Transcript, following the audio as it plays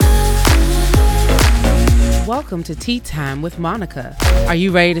welcome to Tea Time with Monica. Are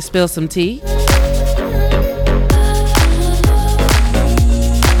you ready to spill some tea?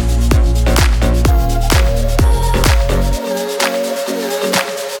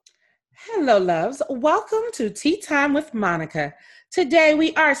 Hello, loves. Welcome to Tea Time with Monica. Today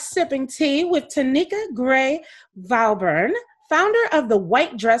we are sipping tea with Tanika Gray Valburn, founder of the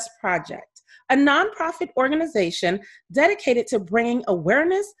White Dress Project, a nonprofit organization dedicated to bringing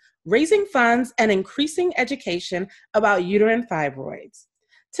awareness, raising funds, and increasing education about uterine fibroids.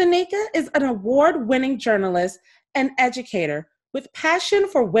 Tanika is an award-winning journalist and educator with passion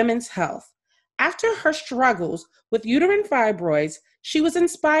for women's health. After her struggles with uterine fibroids, she was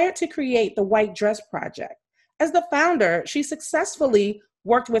inspired to create the White Dress Project. As the founder, she successfully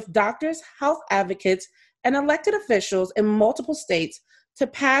worked with doctors, health advocates, and elected officials in multiple states to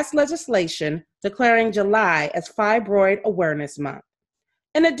pass legislation declaring July as Fibroid Awareness Month.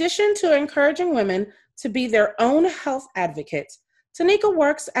 In addition to encouraging women to be their own health advocates, Tanika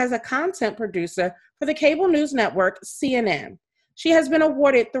works as a content producer for the cable news network CNN. She has been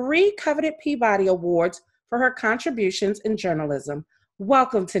awarded 3 coveted Peabody Awards for her contributions in journalism.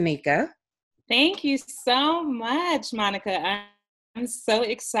 Welcome, Tanika. Thank you so much, Monica. I'm so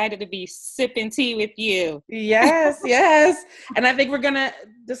excited to be sipping tea with you. Yes. And I think we're going to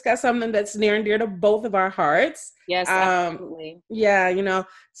discuss something that's near and dear to both of our hearts. Yes, absolutely.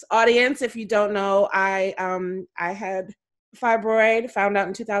 Audience, if you don't know, I had fibroid, found out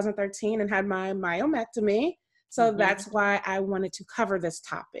in 2013 and had my myomectomy. So that's why I wanted to cover this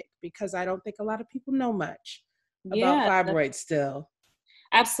topic, because I don't think a lot of people know much about fibroids still.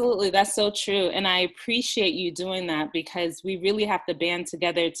 Absolutely. That's so true. And I appreciate you doing that, because we really have to band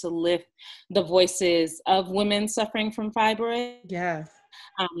together to lift the voices of women suffering from fibroids. Yeah.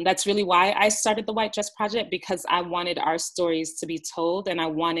 That's really why I started the White Dress Project, because I wanted our stories to be told, and I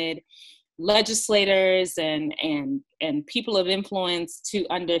wanted legislators and people of influence to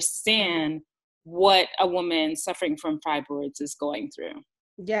understand what a woman suffering from fibroids is going through.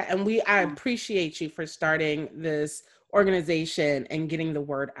 Yeah, and I appreciate you for starting this organization and getting the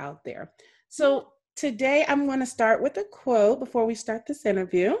word out there. So today I'm going to start with a quote before we start this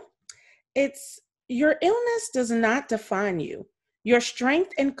interview. It's, "Your illness does not define you. Your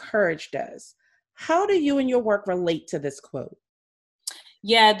strength and courage does." How do you and your work relate to this quote?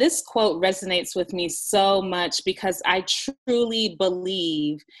 Yeah, this quote resonates with me so much, because I truly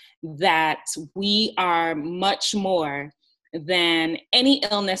believe that we are much more than any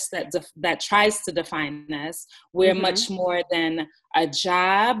illness that tries to define us. We're much more than a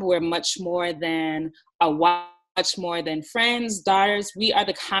job. We're much more than a wife, much more than friends, daughters. We are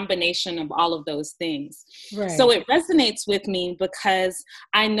the combination of all of those things. Right. So it resonates with me, because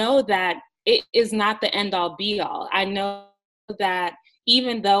I know that it is not the end all be all. I know that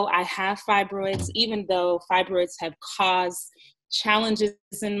even though I have fibroids, even though fibroids have caused challenges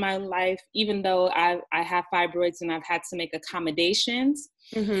in my life, even though I have fibroids and I've had to make accommodations,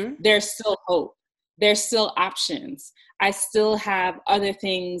 there's still hope. There's still options. I still have other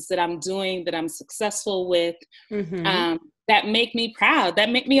things that I'm doing, that I'm successful with, that make me proud, that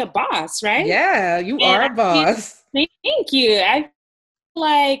make me a boss, right? Yeah, you are a boss. Thank you. I feel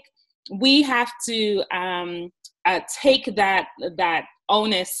like we have to take that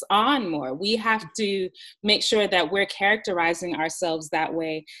onus on more. We have to make sure that we're characterizing ourselves that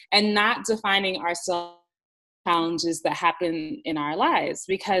way and not defining ourselves challenges that happen in our lives,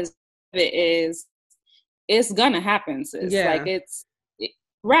 because it's gonna happen, sis. Yeah.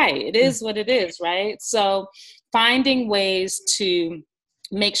 It is what it is, right? So finding ways to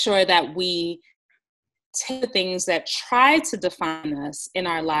make sure that we take the things that try to define us in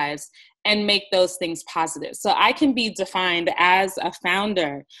our lives and make those things positive. So I can be defined as a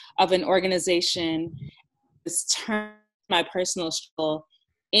founder of an organization that's turned my personal struggle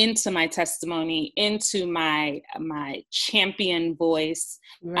into my testimony, into my champion voice.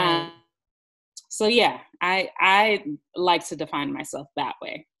 Right. So yeah, I like to define myself that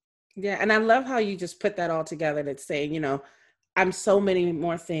way. Yeah, and I love how you just put that all together. That's saying, I'm so many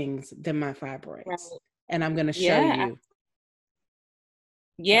more things than my fibroids, right, and I'm going to show you.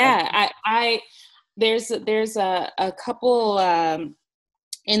 Yeah, there's a couple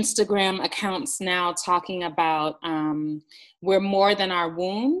Instagram accounts now talking about we're more than our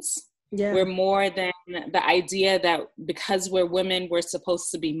wounds. Yeah. We're more than the idea that because we're women, we're supposed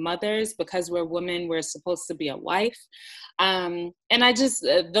to be mothers. Because we're women, we're supposed to be a wife. And I just,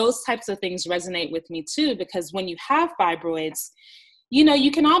 those types of things resonate with me too, because when you have fibroids,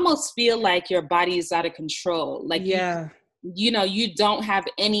 you can almost feel like your body is out of control. Like, you don't have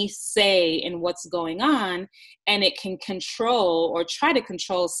any say in what's going on, and it can control or try to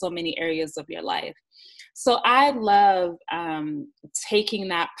control so many areas of your life. So I love taking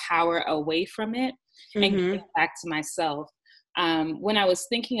that power away from it and giving it back to myself. When I was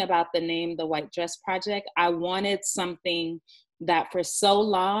thinking about the name, The White Dress Project, I wanted something that for so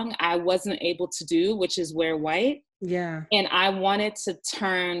long I wasn't able to do, which is wear white. Yeah. And I wanted to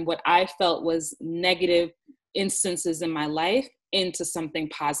turn what I felt was negative instances in my life into something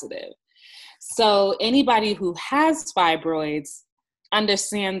positive. So anybody who has fibroids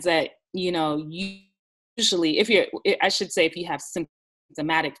understands that, you know, usually if you have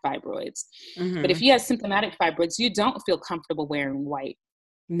symptomatic fibroids, but if you have symptomatic fibroids, you don't feel comfortable wearing white.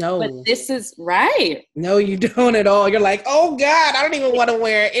 No. But this is right. No, you don't at all. You're like, oh God, I don't even want to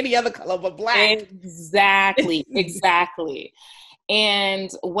wear any other color but black. Exactly. Exactly. And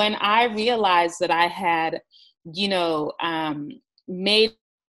when I realized that I had, you know, made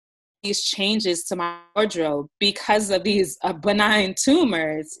these changes to my wardrobe because of these benign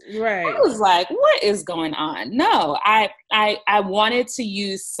tumors, right. I was like, what is going on? No, I wanted to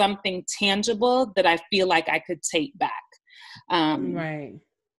use something tangible that I feel like I could take back. Right.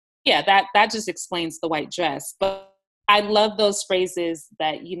 Yeah, that just explains the white dress. But I love those phrases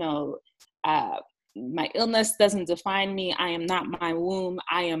that, you know, my illness doesn't define me. I am not my womb.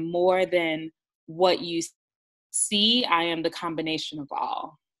 I am more than what you see. I am the combination of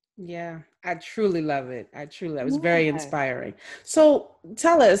all. Yeah, I truly love it. It's very inspiring. So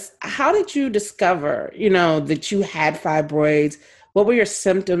tell us, how did you discover, you know, that you had fibroids? What were your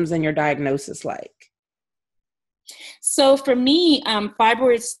symptoms and your diagnosis like? So for me,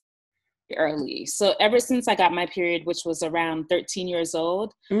 fibroids early. So ever since I got my period, which was around 13 years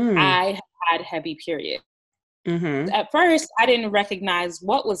old, I had heavy periods. At first, I didn't recognize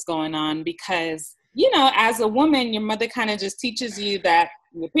what was going on because, you know, as a woman, your mother kind of just teaches you that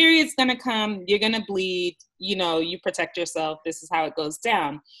your period's going to come, you're going to bleed, you know, you protect yourself. This is how it goes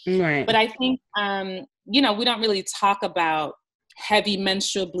down. Right. But I think, you know, we don't really talk about heavy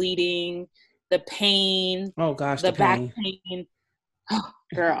menstrual bleeding, the pain, Oh gosh, the back pain. Oh,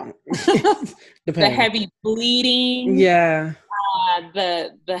 girl. The heavy bleeding. Yeah.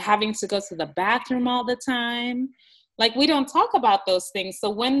 The having to go to the bathroom all the time. Like, we don't talk about those things. So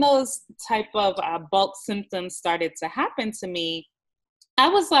when those type of bulk symptoms started to happen to me, I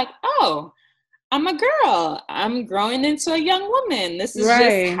was like, oh, I'm a girl. I'm growing into a young woman. This is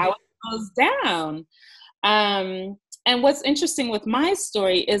just how it goes down. And what's interesting with my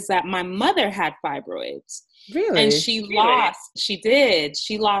story is that my mother had fibroids. Really? And she lost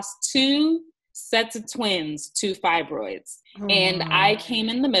 2 sets of twins to fibroids. And I came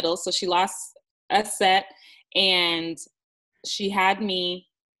in the middle. So she lost a set and she had me,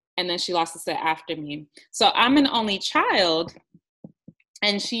 and then she lost a set after me. So I'm an only child,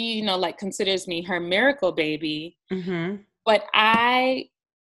 and she, you know, like, considers me her miracle baby. But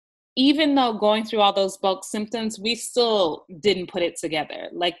even though going through all those bulk symptoms, we still didn't put it together.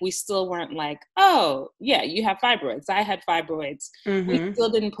 Like, we still weren't like, oh, yeah, you have fibroids. I had fibroids. We still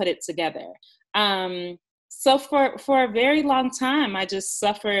didn't put it together. So for a very long time, I just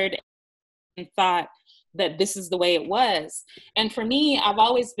suffered and thought that this is the way it was. And for me, I've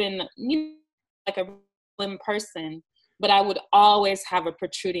always been, you know, like a slim person, but I would always have a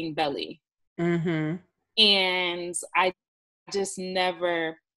protruding belly. And I just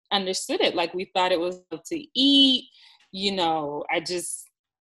never understood it. Like, we thought it was to eat, you know,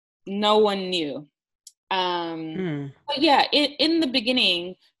 no one knew. But yeah, in the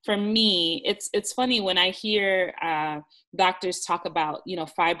beginning, for me, it's funny when I hear doctors talk about, you know,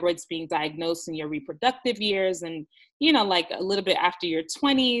 fibroids being diagnosed in your reproductive years and, you know, like a little bit after your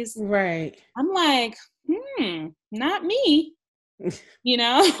 20s. Right. I'm like, not me, you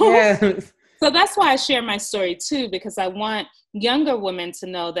know? Yeah. So that's why I share my story too, because I want younger women to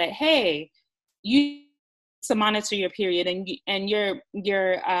know that, hey, you need to monitor your period, and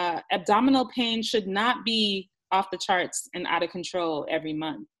your abdominal pain should not be off the charts and out of control every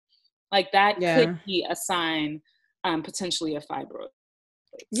month. Like, that could be a sign, potentially, of fibroids.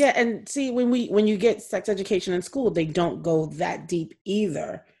 Yeah, and see, when you get sex education in school, they don't go that deep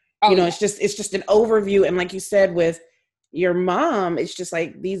either. You know, it's just an overview, and like you said, with your mom, it's just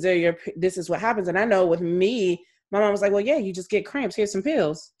like, this is what happens. And I know with me, my mom was like, well, yeah, you just get cramps. Here's some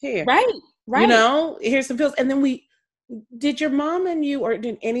pills. Here. Right. You know, here's some pills. And then did your mom and you, or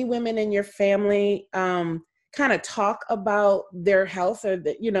did any women in your family kind of talk about their health, or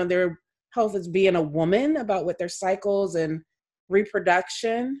their health as being a woman, about what their cycles and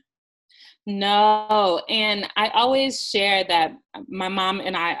reproduction? No. And I always share that my mom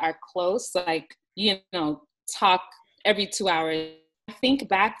and I are close, like, you know, talk every 2 hours. I think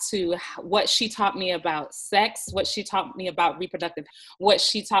back to what she taught me about sex, what she taught me about reproductive, what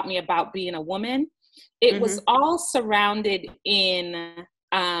she taught me about being a woman. it Mm-hmm. was all surrounded in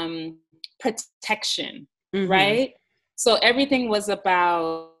protection, Mm-hmm. right? So everything was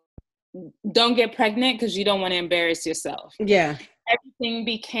about don't get pregnant because you don't want to embarrass yourself. Yeah. Everything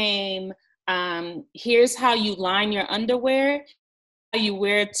became here's how you line your underwear. You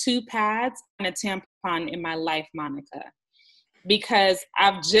wear 2 pads and a tampon in my life, Monica, because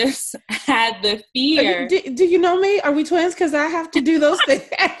I've just had the fear. Do you know me? Are we twins? Because I have to do those things.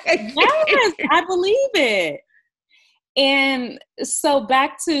 Yes, I believe it. And so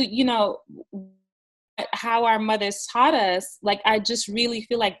back to, how our mothers taught us, like I just really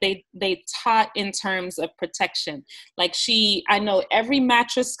feel like they taught in terms of protection. Like I know every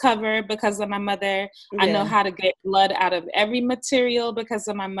mattress cover because of my mother. I know how to get blood out of every material because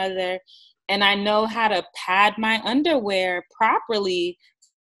of my mother. And I know how to pad my underwear properly,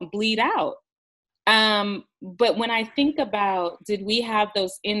 bleed out. But when I think about, did we have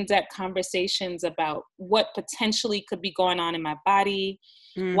those in-depth conversations about what potentially could be going on in my body?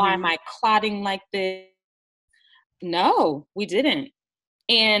 Mm-hmm. Why am I clotting like this? No, we didn't.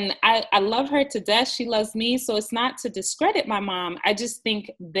 And I love her to death. She loves me. So it's not to discredit my mom. I just think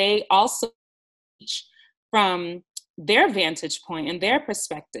they also teach from their vantage point and their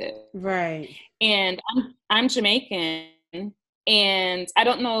perspective. Right. And I'm Jamaican, and I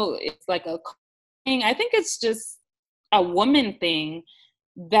don't know, it's like a thing. I think it's just a woman thing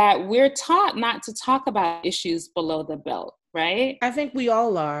that we're taught not to talk about issues below the belt, right? I think we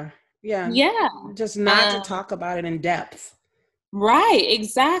all are. Yeah. Yeah. Just not to talk about it in depth. Right,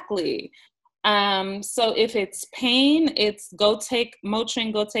 exactly. So if it's pain, it's go take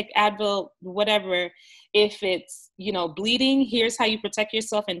Motrin, go take Advil, whatever. If it's, bleeding, here's how you protect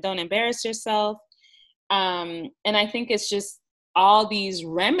yourself and don't embarrass yourself. And I think it's just all these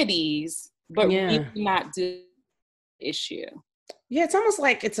remedies, but really not the issue. Yeah, it's almost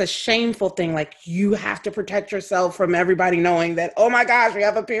like it's a shameful thing. Like you have to protect yourself from everybody knowing that, oh my gosh, we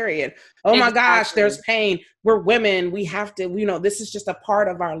have a period. Oh my gosh, there's pain. We're women. We have to, this is just a part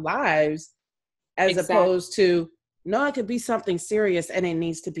of our lives, as opposed to, no, it could be something serious and it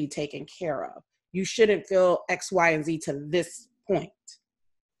needs to be taken care of. You shouldn't feel X, Y, and Z to this point.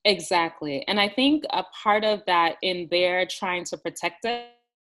 Exactly. And I think a part of that in their trying to protect us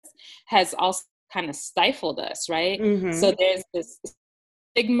has also kind of stifled us, right? Mm-hmm. So there's this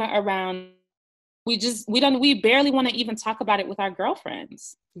stigma around, we barely want to even talk about it with our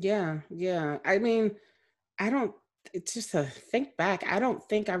girlfriends. Yeah. I mean, it's just to think back. I don't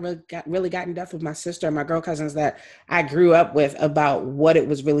think I really got in depth with my sister and my girl cousins that I grew up with about what it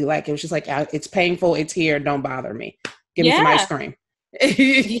was really like. It was just like, it's painful. It's here. Don't bother me. Give me some ice cream.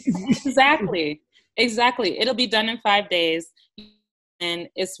 Exactly. It'll be done in 5 days. And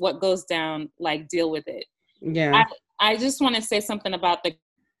it's what goes down, like deal with it. Yeah. I just want to say something about the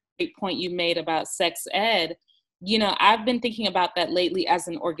great point you made about sex ed. I've been thinking about that lately as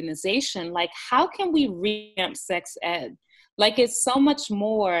an organization. Like, how can we revamp sex ed? Like, it's so much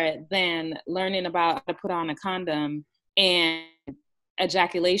more than learning about how to put on a condom and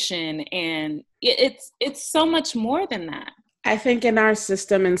ejaculation. And it's so much more than that. I think in our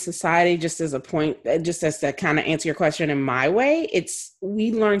system and society, just as to kind of answer your question in my way,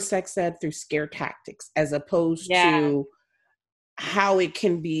 we learn sex ed through scare tactics as opposed to how it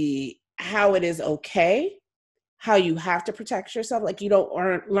is okay, how you have to protect yourself. Like you don't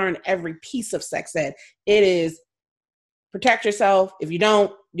learn every piece of sex ed. It is protect yourself. If you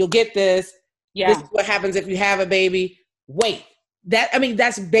don't, you'll get this. Yeah. This is what happens if you have a baby. Wait,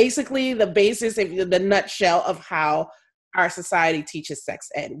 that's basically the basis, the nutshell of how our society teaches sex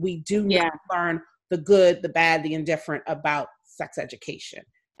ed. We do not learn the good, the bad, the indifferent about sex education.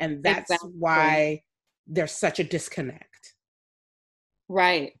 And that's why there's such a disconnect.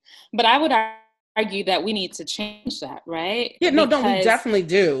 Right. But I would argue that we need to change that, right? Yeah, we definitely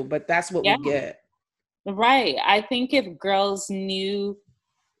do, but that's what we get. Right. I think if girls knew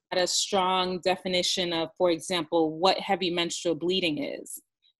a strong definition of, for example, what heavy menstrual bleeding is.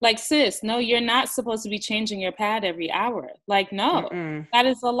 Like, sis, no, you're not supposed to be changing your pad every hour. Like, no, that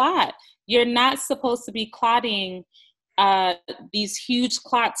is a lot. You're not supposed to be clotting these huge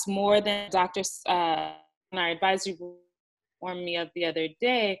clots more than doctors on our advisory warned me of the other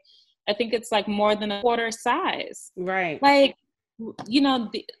day. I think it's like more than a quarter size. Right. Like,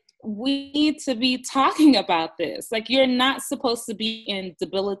 we need to be talking about this. Like, you're not supposed to be in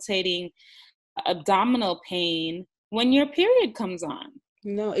debilitating abdominal pain when your period comes on.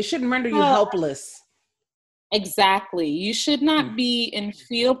 No, it shouldn't render you helpless. Exactly. You should not be in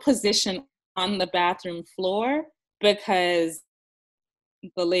fetal position on the bathroom floor because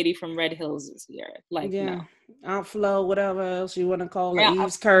the lady from Red Hills is here. Like, Yeah. no. Aunt Flo, whatever else you want to call it, Yeah,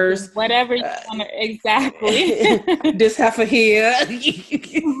 Eve's curse. whatever you want to, exactly. This heifer here.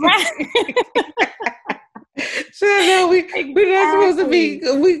 Right. So no, we're not supposed to be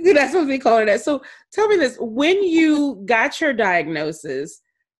Exactly. we're not supposed to be calling that. So tell me this: when you got your diagnosis,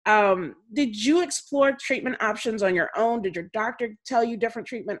 did you explore treatment options on your own? Did your doctor tell you different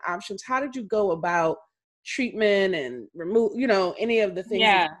treatment options? How did you go about treatment and remove, any of the things that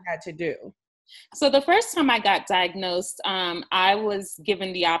Yeah. you had to do? So the first time I got diagnosed, I was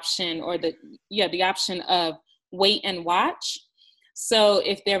given the option the option of wait and watch. So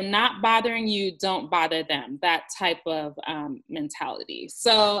if they're not bothering you, don't bother them, that type of mentality.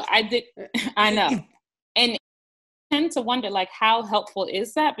 So I did, I know. And I tend to wonder, like, how helpful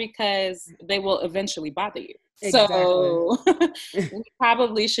is that? Because they will eventually bother you. Exactly. So we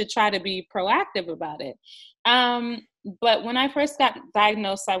probably should try to be proactive about it. But when I first got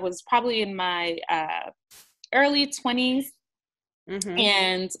diagnosed, I was probably in my early 20s. Mm-hmm.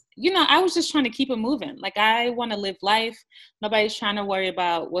 And, I was just trying to keep it moving. Like, I want to live life. Nobody's trying to worry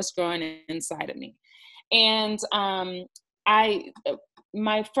about what's growing inside of me. And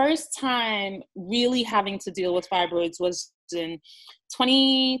my first time really having to deal with fibroids was in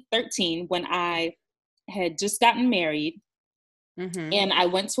 2013 when I had just gotten married. Mm-hmm. And I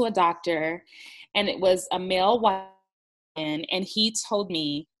went to a doctor, and it was a male white man, and he told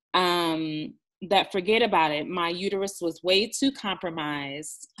me that forget about it. My uterus was way too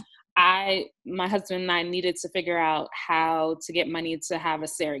compromised. My husband and I needed to figure out how to get money to have a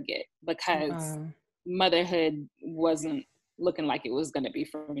surrogate because Wow. motherhood wasn't looking like it was going to be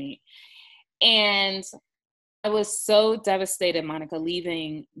for me. And I was so devastated, Monica,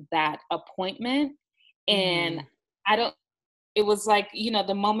 leaving that appointment. And Mm-hmm. I don't, it was like,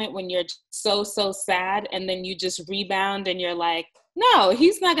 the moment when you're so sad, and then you just rebound and you're like, no,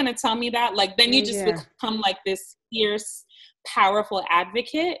 he's not going to tell me that. Like, then you just Yeah. become like this fierce, powerful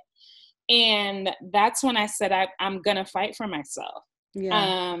advocate. And that's when I said, I'm going to fight for myself.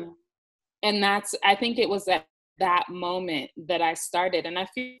 Yeah. Um, and I think it was at that moment that I started. And I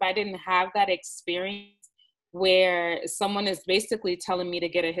feel if I didn't have that experience where someone is basically telling me to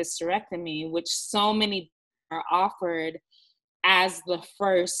get a hysterectomy, which so many are offered as the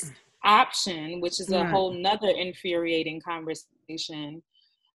first option, which is a Right. whole nother infuriating conversation.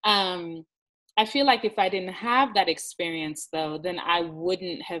 I feel like if I didn't have that experience, though, then I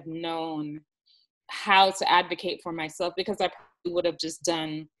wouldn't have known how to advocate for myself, because I probably would have just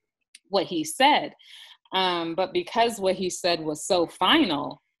done what he said. But because what he said was so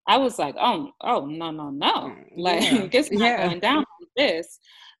final, I was like, oh, no. Like, Yeah. it's not Yeah. going down like this.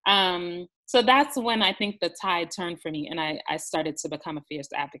 So that's when I think the tide turned for me, and I started to become a fierce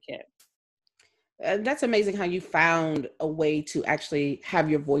advocate. That's amazing how you found a way to actually have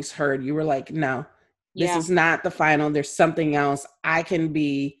your voice heard. You were like, no, this Yeah, is not the final. There's something else. I can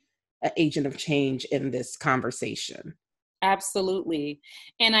be an agent of change in this conversation. absolutely.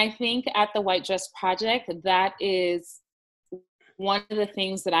 And I think at the White Dress Project, that is one of the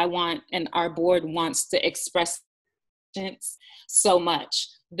things that I want, and our board wants to express so much,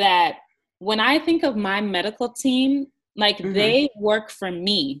 that when I think of my medical team, like, Mm-hmm. they work for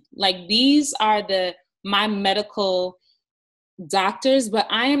me. Like, these are my medical doctors, but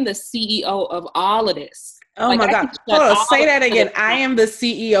I am the CEO of all of this. Oh Like, my I God. can Hold shut on. all Say of that this again. I down. am the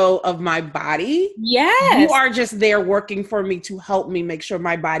CEO of my body. You Yes, are just there working for me to help me make sure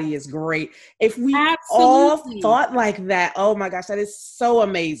my body is great. If we all absolutely. thought like that, oh my gosh, that is so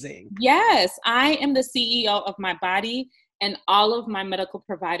amazing. Yes, I am the CEO of my body, and all of my medical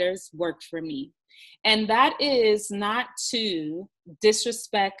providers work for me. And that is not to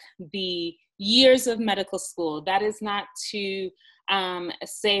disrespect the years of medical school. That is not to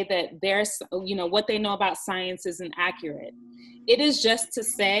say that what they know about science isn't accurate. It is just to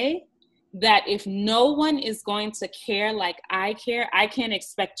say that if no one is going to care like I care, I can't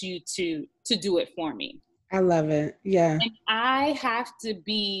expect you to do it for me. I love it. Yeah. And I have to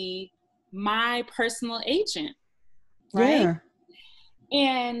be my personal agent, right? Yeah.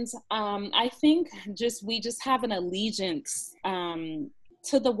 And I think we just have an allegiance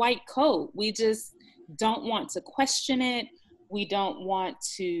to the white coat. We just don't want to question it. We don't want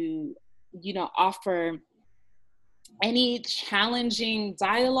to, offer any challenging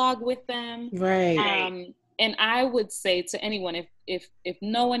dialogue with them. Right. And I would say to anyone, if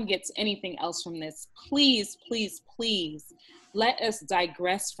no one gets anything else from this, please, please, please, let us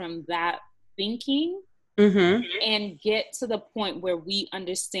digress from that thinking Mm-hmm. and get to the point where we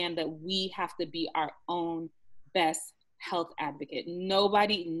understand that we have to be our own best health advocate.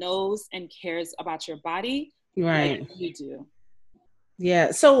 Nobody knows and cares about your body like Right. you do.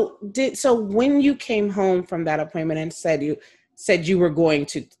 Yeah. So when you came home from that appointment and said you were going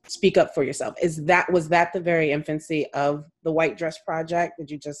to speak up for yourself, was that the very infancy of the White Dress Project?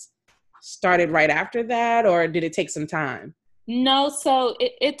 Did you just started right after that, or did it take some time? No, so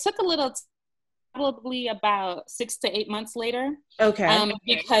it took a little, probably about 6 to 8 months later, Okay.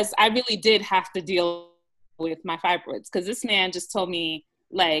 because I really did have to deal with my fibroids, because this man just told me,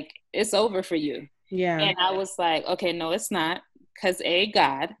 like, it's over for you. Yeah. And I was like, okay, no, it's not, because A,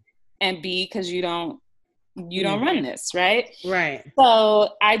 God, and B, because you don't Yeah. run this, right? Right.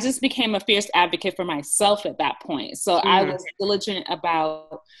 So I just became a fierce advocate for myself at that point. So I Mm-hmm. was diligent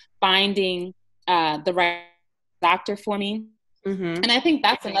about finding the right doctor for me. Mm-hmm. And I think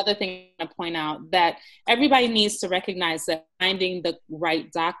that's another thing to point out, that everybody needs to recognize that finding the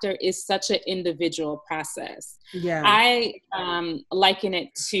right doctor is such an individual process. Yeah. I liken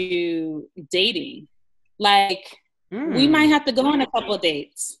it to dating. Like, we might Mm. have to go on a couple of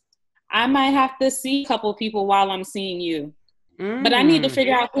dates. I might have to see a couple of people while I'm seeing you, but I need to Mm.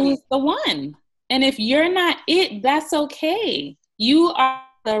 figure out who's the one. And if you're not it, that's okay. You are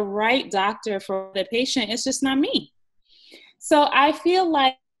the right doctor for the patient. It's just not me. So I feel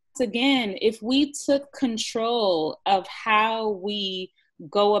like, again, if we took control of how we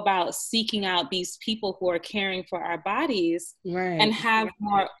go about seeking out these people who are caring for our bodies and Right. have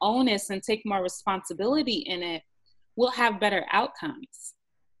more onus and take more responsibility in it, we'll have better outcomes.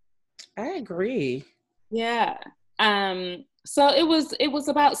 I agree. Yeah. So it was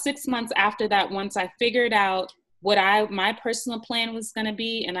about 6 months after that, once I figured out what my personal plan was going to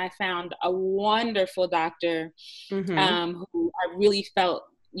be, and I found a wonderful doctor, Mm-hmm. who I really felt,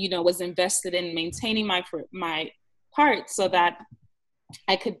 was invested in maintaining my part so that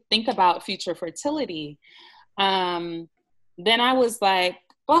I could think about future fertility. Um, then I was like,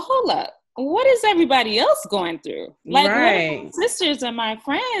 well, hold up. What is everybody else going through? Like, what are my Right. sisters and my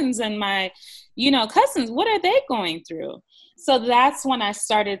friends and my, cousins? What are they going through? So that's when I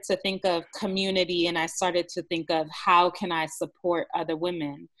started to think of community, and I started to think of how can I support other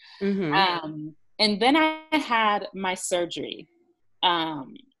women. Mm-hmm. And then I had my surgery.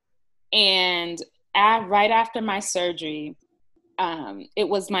 Um, and right after my surgery, it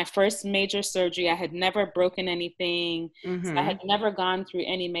was my first major surgery. I had never broken anything. So I Mm-hmm. had never gone through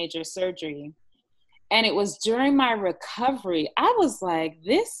any major surgery. And it was during my recovery, I was like,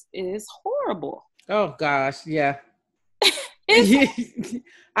 this is horrible. Oh gosh, yeah. It's,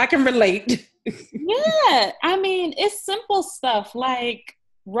 I can relate. yeah. I mean, it's simple stuff like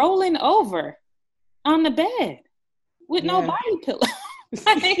rolling over on the bed with no Yeah. body pillow.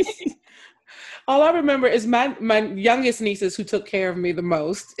 Like, All I remember is my youngest nieces who took care of me the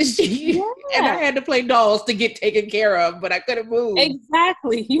most. And I yeah, had to play dolls to get taken care of, but I couldn't move.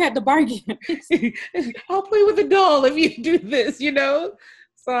 exactly. You had to bargain. I'll play with the doll if you do this.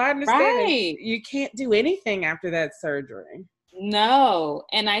 So I understand it. Right. You can't do anything after that surgery. No.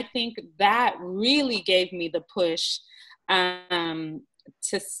 And I think that really gave me the push,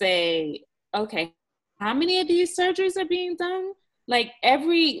 to say, okay, how many of these surgeries are being done? Like,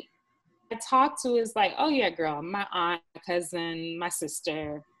 every I talk to is like, oh yeah, girl, my aunt, my cousin, my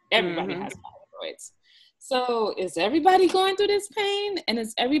sister, everybody Mm-hmm. has fibroids. So is everybody going through this pain? And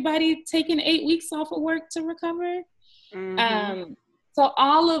is everybody taking 8 weeks off of work to recover? Mm-hmm. Um, so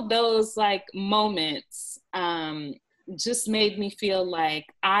all of those, like, moments, just made me feel like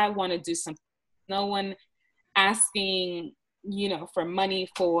I want to do something. No one asking, for money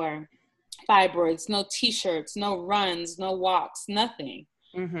for fibroids, no t-shirts, no runs, no walks, nothing.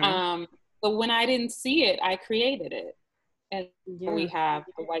 Mm-hmm. Um, but when I didn't see it, I created it. And we Yeah. have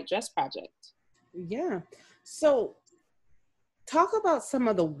the White Dress Project. Yeah. So talk about some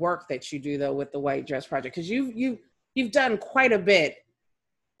of the work that you do though with the White Dress Project, because you've done quite a bit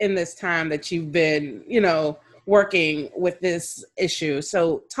in this time that you've been, working with this issue.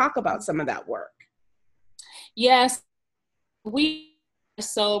 So talk about some of that work. Yes, we are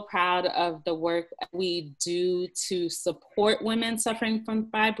so proud of the work we do to support women suffering from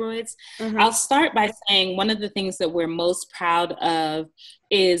fibroids. Mm-hmm. I'll start by saying one of the things that we're most proud of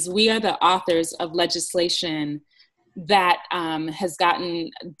is we are the authors of legislation that has gotten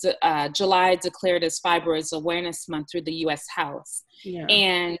July declared as Fibroids Awareness Month through the U.S. House. Yeah.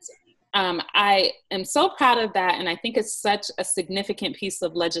 And I am so proud of that. And I think it's such a significant piece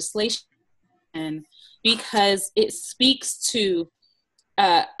of legislation because it speaks to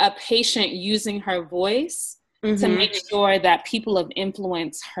a patient using her voice to Mm-hmm. make sure that people of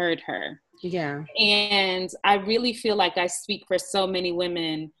influence heard her. Yeah. And I really feel like I speak for so many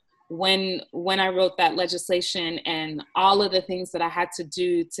women when I wrote that legislation and all of the things that I had to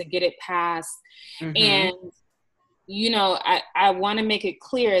do to get it passed. Mm-hmm. And I want to make it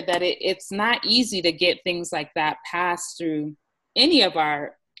clear that it's not easy to get things like that passed through any of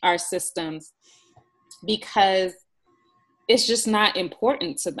our systems, because it's just not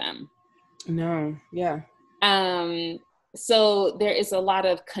important to them. No, yeah. So there is a lot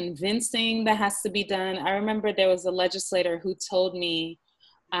of convincing that has to be done. I remember there was a legislator who told me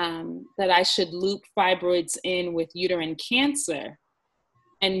that I should loop fibroids in with uterine cancer,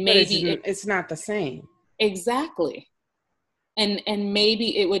 and maybe it's not the same. Exactly. And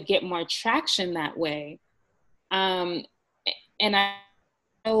maybe it would get more traction that way. And I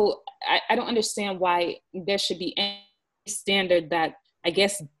don't understand why there should be any standard that, I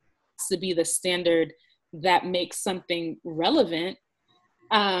guess, has to be the standard that makes something relevant.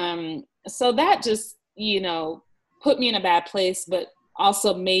 So that just, put me in a bad place, but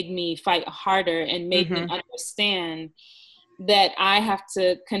also made me fight harder and made me understand that I have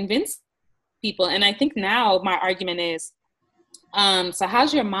to convince people. And I think now my argument is, so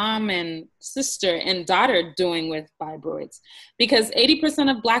how's your mom and sister and daughter doing with fibroids? Because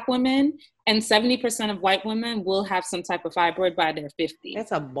 80% of Black women and 70% of white women will have some type of fibroid by their 50s.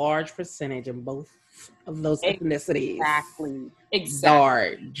 That's a large percentage in both of those ethnicities. Exactly.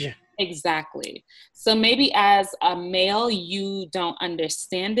 Large. Exactly. So maybe as a male, you don't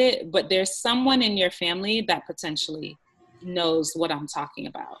understand it, but there's someone in your family that potentially knows what I'm talking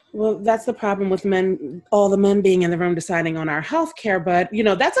about. Well, that's the problem with men, all the men being in the room deciding on our health care. But,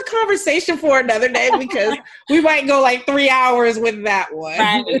 that's a conversation for another day, because we might go like 3 hours with that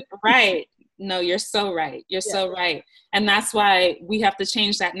one. Right. No, you're so right. So right. And that's why we have to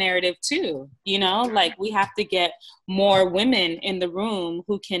change that narrative too. Like we have to get more women in the room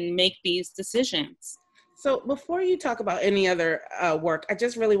who can make these decisions. So before you talk about any other work, I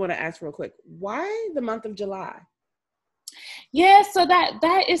just really want to ask real quick, why the month of July? Yeah, so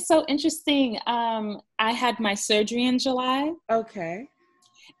that is so interesting. I had my surgery in July. Okay.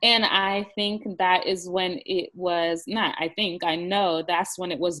 And I think that is when it was, I know that's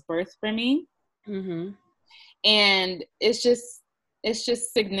when it was birth for me. Mm-hmm. And it's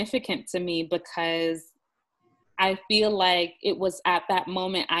just significant to me, because I feel like it was at that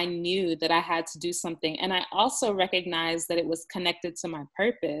moment I knew that I had to do something. And I also recognized that it was connected to my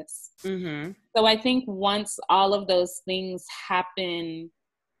purpose. Mm-hmm. So I think once all of those things happen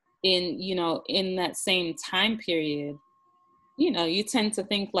in that same time period, you tend to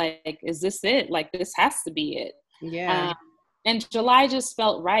think like, is this it? Like, this has to be it. Yeah. And July just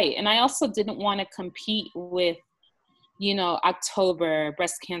felt right. And I also didn't want to compete with, October,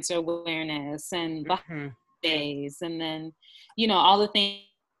 breast cancer awareness and days. And then, all the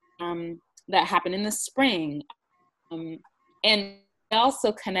things that happen in the spring. And I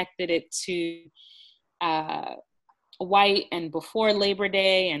also connected it to white and before Labor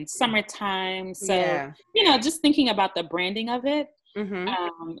Day and summertime. So, just thinking about the branding of it.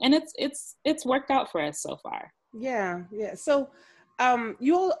 Mm-hmm. And it's worked out for us so far. Yeah. So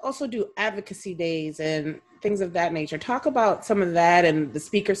you also do advocacy days and things of that nature. Talk about some of that and the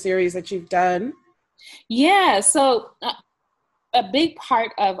speaker series that you've done. Yeah. So a big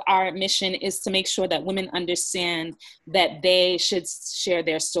part of our mission is to make sure that women understand that they should share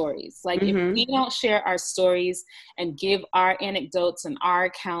their stories. Like if we don't share our stories and give our anecdotes and our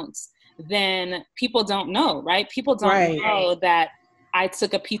accounts, then people don't know, right? People don't know that I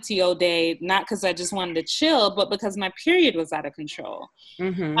took a PTO day, not because I just wanted to chill, but because my period was out of control.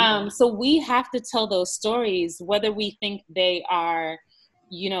 So we have to tell those stories, whether we think they are,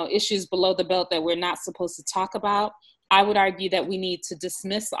 issues below the belt that we're not supposed to talk about. I would argue that we need to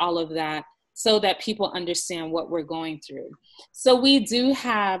dismiss all of that so that people understand what we're going through. So we do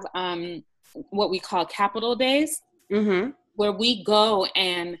have what we call Capital Days, where we go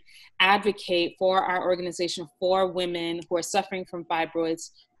and advocate for our organization, for women who are suffering from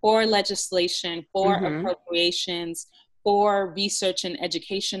fibroids, for legislation, for appropriations, for research and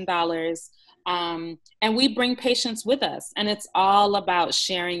education dollars. And we bring patients with us, and it's all about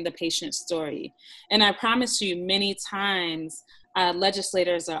sharing the patient story. And I promise you, many times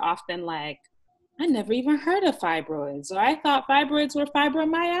legislators are often like, I never even heard of fibroids, or I thought fibroids were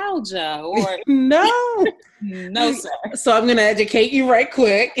fibromyalgia, or no, sir. So I'm going to educate you right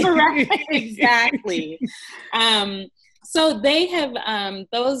quick. Right, exactly. So they have,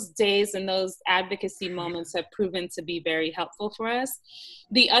 those days and those advocacy moments have proven to be very helpful for us.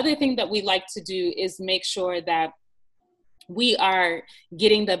 The other thing that we like to do is make sure that we are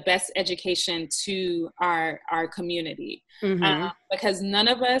getting the best education to our community, because none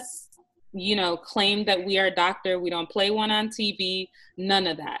of us, claim that we are a doctor. We don't play one on TV, none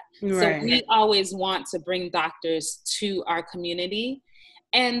of that. Right. So we always want to bring doctors to our community.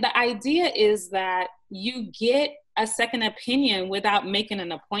 And the idea is that you get a second opinion without making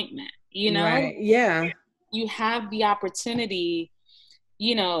an appointment, you know? Right. Yeah. You have the opportunity,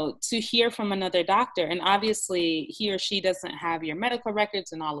 you know, to hear from another doctor. And obviously he or she doesn't have your medical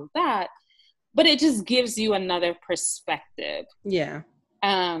records and all of that, but it just gives you another perspective. Yeah.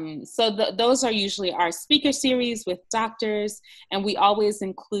 So those are usually our speaker series with doctors, and we always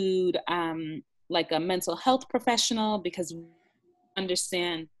include like a mental health professional, because we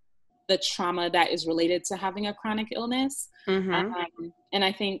understand the trauma that is related to having a chronic illness. Mm-hmm. And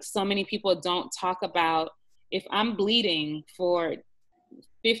I think so many people don't talk about, if I'm bleeding for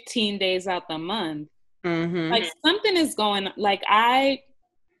 15 days out the month, Mm-hmm. like something is going, like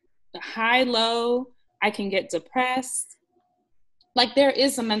high, low, I can get depressed. Like there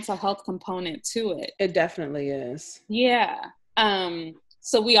is a mental health component to it. It definitely is. Yeah.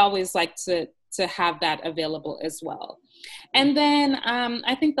 So we always like to have that available as well. And then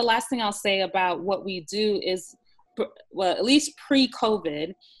I think the last thing I'll say about what we do is, well, at least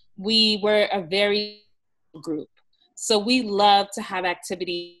pre-COVID, we were a very group. So we love to have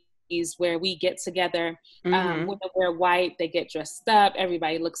activities where we get together. Mm-hmm. Women wear white, they get dressed up,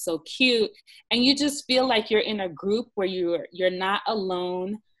 everybody looks so cute, and you just feel like you're in a group where you're not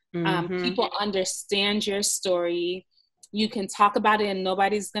alone. Mm-hmm. People understand your story. You can talk about it and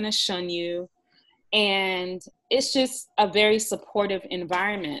nobody's gonna shun you. And it's just a very supportive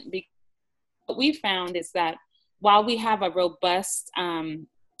environment. Because what we found is that while we have a robust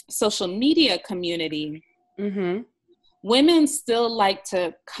social media community, Mm-hmm. women still like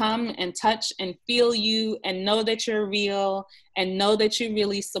to come and touch and feel you and know that you're real and know that you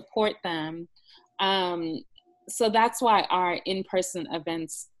really support them. So that's why our in-person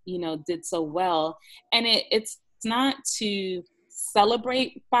events, you know, did so well. And it's not to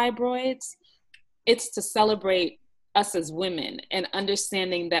celebrate fibroids, it's to celebrate us as women and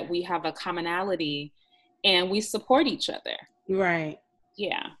understanding that we have a commonality and we support each other. Right.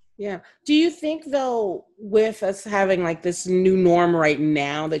 Yeah. Yeah. Do you think though, with us having like this new norm right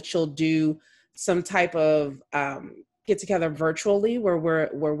now, that you'll do some type of get together virtually where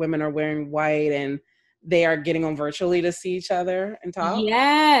women are wearing white and they are getting on virtually to see each other and talk?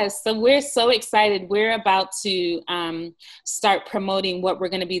 Yes. So we're so excited. We're about to start promoting what we're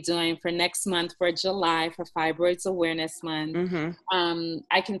going to be doing for next month, for July, for Fibroids Awareness Month. Mm-hmm.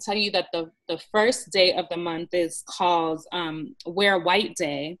 I can tell you that the first day of the month is called Wear White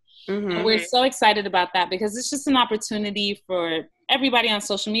Day. Mm-hmm. And we're so excited about that because it's just an opportunity for everybody on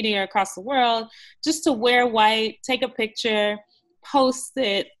social media across the world just to wear white, take a picture, post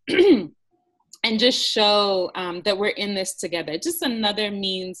it, and just show that we're in this together. Just another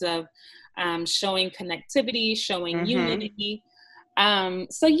means of showing connectivity, showing Mm-hmm. unity.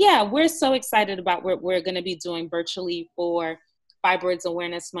 So yeah, we're so excited about what we're going to be doing virtually for Fibroids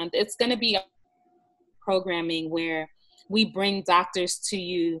Awareness Month. It's going to be programming where we bring doctors to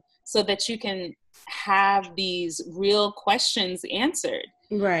you so that you can have these real questions answered.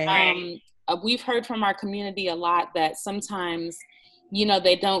 Right. We've heard from our community a lot that sometimes, you know,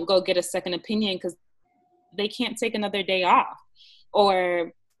 they don't go get a second opinion because they can't take another day off,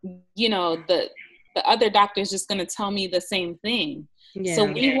 or, you know, the other doctor is just going to tell me the same thing. Yeah. So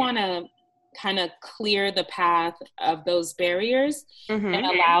we want to kind of clear the path of those barriers Mm-hmm. and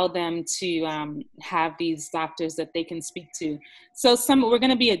allow them to have these doctors that they can speak to. So we're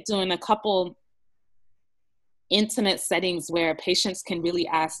going to be doing a couple intimate settings where patients can really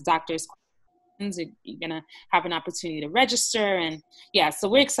ask doctors questions. You're going to have an opportunity to register. And yeah, so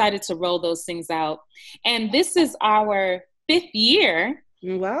we're excited to roll those things out. And this is our 5th year.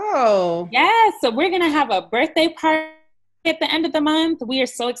 Wow. Yeah, so we're going to have a birthday party at the end of the month. We are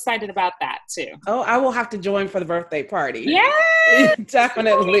so excited about that too. Oh, I will have to join for the birthday party. Yes,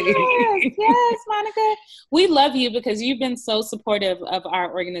 Definitely. yes, Monica. We love you because you've been so supportive of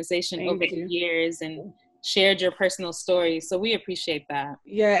our organization Thank over you. the years and shared your personal story. So we appreciate that.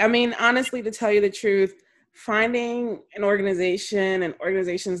 Yeah, I mean, honestly, to tell you the truth, finding an organization and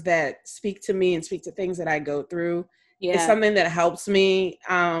organizations that speak to me and speak to things that I go through is something that helps me.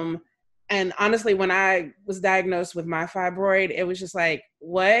 And honestly, when I was diagnosed with my fibroid, it was just like,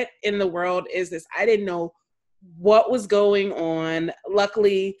 what in the world is this? I didn't know what was going on.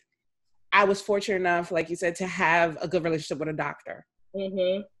 Luckily, I was fortunate enough, like you said, to have a good relationship with a doctor.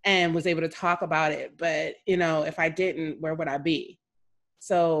 Mm-hmm. And was able to talk about it. But, you know, if I didn't, where would I be?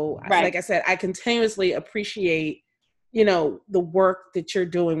 So, right. Like I said, I continuously appreciate, you know, the work that you're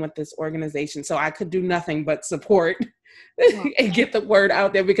doing with this organization. So I could do nothing but support and get the word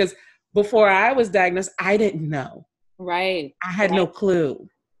out there, because before I was diagnosed, I didn't know. Right. I had no clue.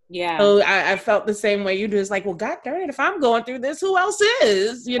 Yeah. So I felt the same way you do. It's like, well, God darn it, if I'm going through this, who else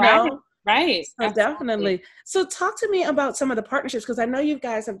is, you know? Right. So definitely. So talk to me about some of the partnerships, because I know you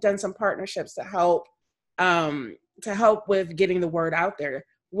guys have done some partnerships to help with getting the word out there.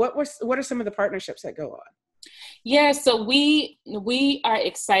 What are some of the partnerships that go on? Yeah, so we are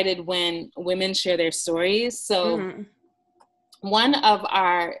excited when women share their stories. So Mm-hmm. one of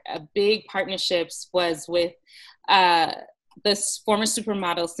our big partnerships was with uh, this former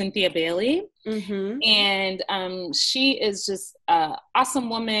supermodel, Cynthia Bailey. Mm-hmm. And she is just an awesome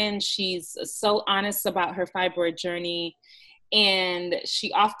woman. She's so honest about her fibroid journey. And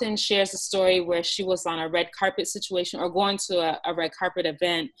she often shares a story where she was on a red carpet situation or going to a red carpet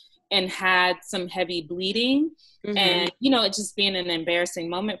event and had some heavy bleeding. Mm-hmm. And, you know, it just being an embarrassing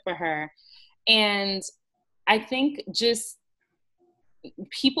moment for her. And I think just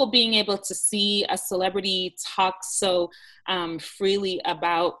people being able to see a celebrity talk so freely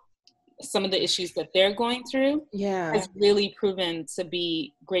about some of the issues that they're going through has really proven to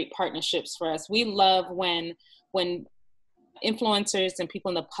be great partnerships for us. We love when influencers and people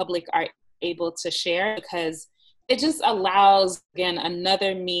in the public are able to share, because it just allows, again,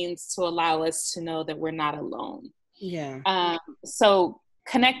 another means to allow us to know that we're not alone. So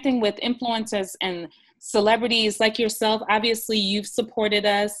connecting with influencers and celebrities like yourself, obviously you've supported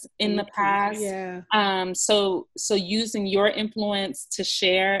us in the past. So using your influence to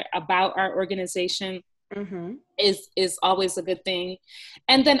share about our organization is always a good thing.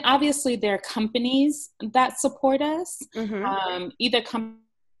 And then obviously there are companies that support us, either companies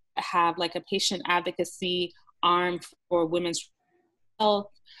that have like a patient advocacy arm for women's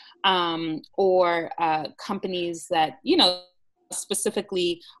health, or companies that, you know,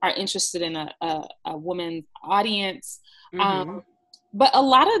 specifically are interested in a woman's audience. But a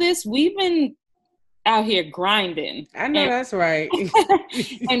lot of this, we've been out here grinding. I know that's right.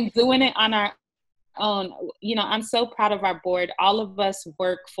 And doing it on our own. You know, I'm so proud of our board. All of us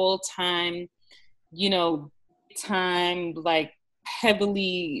work full time, you know, like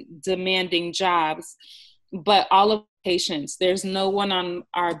heavily demanding jobs, but all of patients, there's no one on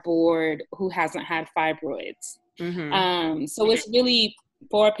our board who hasn't had fibroids. So it's really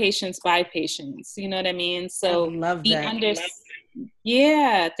for patients by patients, you know what I mean? So I love that.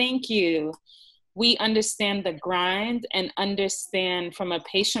 Yeah, thank you. We understand the grind and understand from a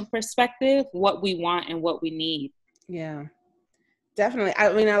patient perspective what we want and what we need. Yeah, definitely.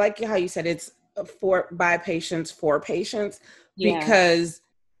 I mean, I like how you said it's by patients for patients, because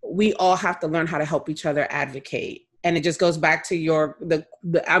we all have to learn how to help each other advocate. And it just goes back to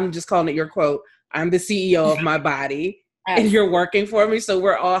I'm just calling it your quote, I'm the CEO of my body and you're working for me. So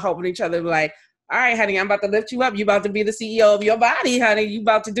we're all helping each other, like, all right, honey, I'm about to lift you up. You're about to be the CEO of your body, honey. You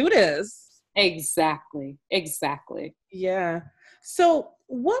about to do this. Exactly. Yeah. So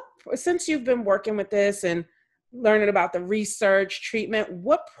since you've been working with this and learning about the research, treatment,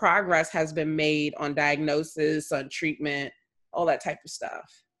 what progress has been made on diagnosis, on treatment, all that type of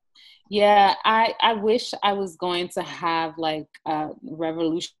stuff? Yeah, I wish I was going to have like a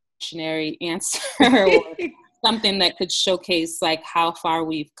revolutionary answer or something that could showcase like how far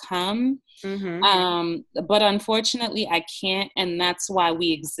we've come. But unfortunately I can't, and that's why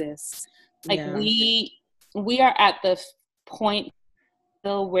we exist. Like we are at the point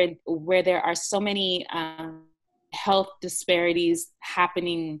where there are so many health disparities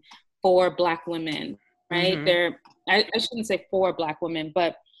happening for Black women, right? I shouldn't say for Black women,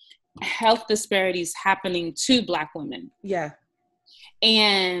 but health disparities happening to Black women. Yeah.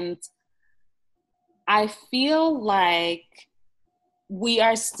 And I feel like we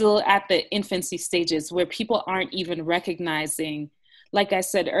are still at the infancy stages where people aren't even recognizing, like I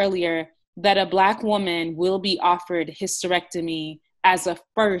said earlier, that a Black woman will be offered hysterectomy as a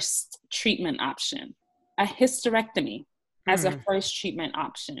first treatment option. A hysterectomy as a first treatment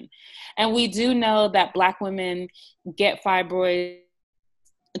option. And we do know that Black women get fibroids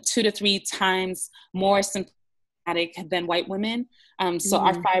 2 to 3 times more symptomatic than white women. So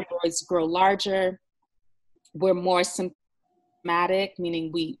our fibroids grow larger. We're more symptomatic,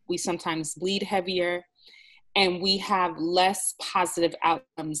 meaning we sometimes bleed heavier, and we have less positive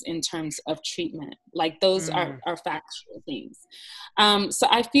outcomes in terms of treatment. Like those are factual things. So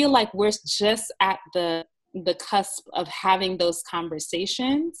I feel like we're just at the cusp of having those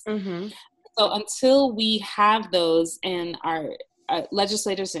conversations. So until we have those and our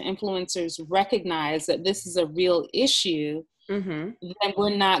legislators and influencers recognize that this is a real issue, then we're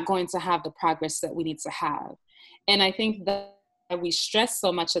not going to have the progress that we need to have. And I think that we stress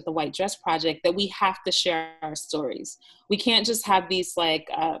so much at the White Dress Project that we have to share our stories. We can't just have these like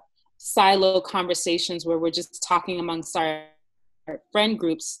silo conversations where we're just talking amongst our friend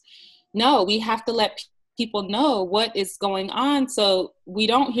groups. No, we have to let people know what is going on, so we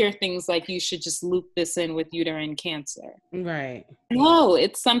don't hear things like you should just loop this in with uterine cancer. Right. No,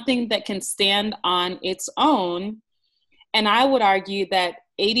 it's something that can stand on its own. And I would argue that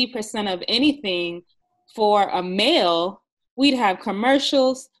 80% of anything for a male, we'd have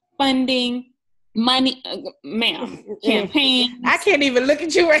commercials, funding, money, ma'am, campaigns. I can't even look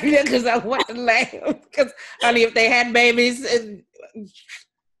at you right now because I want to laugh. Because, honey, if they had babies,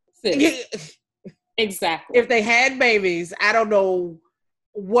 exactly. If they had babies, I don't know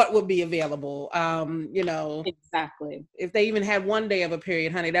what would be available. Exactly. If they even had 1 day of a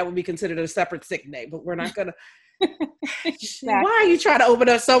period, honey, that would be considered a separate sick day. But we're not gonna. Exactly. Why are you trying to open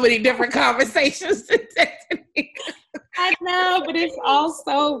up so many different conversations today? I know, but it's all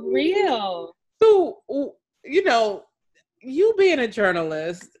so real. So, you being a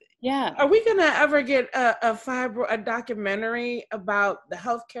journalist, yeah, are we gonna ever get a documentary about the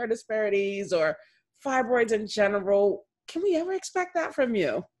healthcare disparities or fibroids in general? Can we ever expect that from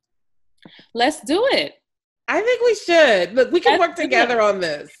you? Let's do it. I think we should. Look, we can work together on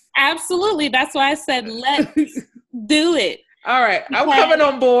this. Absolutely. That's why I said let's do it. All right. I'm coming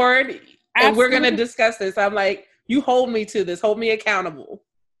on board and we're going to discuss this. I'm like, you hold me to this. Hold me accountable.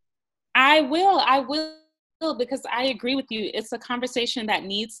 I will, because I agree with you. It's a conversation that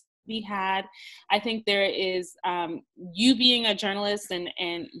needs to be had. I think there is you being a journalist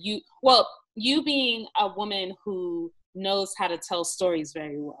and you being a woman who knows how to tell stories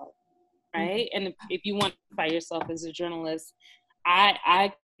very well, right? Mm-hmm. And if you want to identify yourself as a journalist,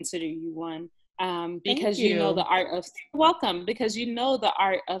 I consider you one because you know the art of because you know the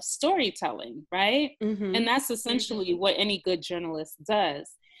art of storytelling, right? Mm-hmm. And that's essentially what any good journalist does.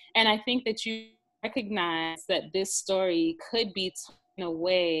 And I think that you recognize that this story could be told in a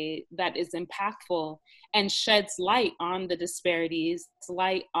way that is impactful and sheds light on the disparities,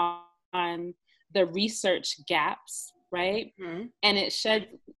 light on the research gaps, right? Mm-hmm. And it sheds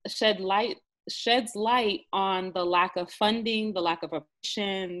light on the lack of funding, the lack of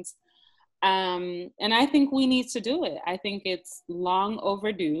options. And I think we need to do it. I think it's long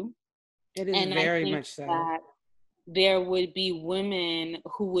overdue. It is very much so. That there would be women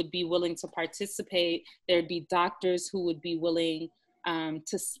who would be willing to participate. There'd be doctors who would be willing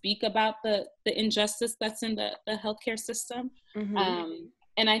to speak about the injustice that's in the healthcare system. Mm-hmm.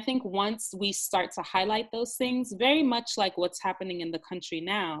 And I think once we start to highlight those things, very much like what's happening in the country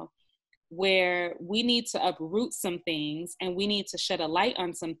now, where we need to uproot some things and we need to shed a light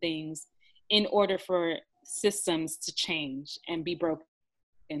on some things in order for systems to change and be broken,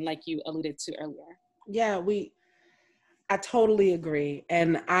 like you alluded to earlier. Yeah, I totally agree.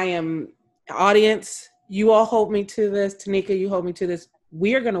 And I am, audience, you all hold me to this. Tanika, you hold me to this.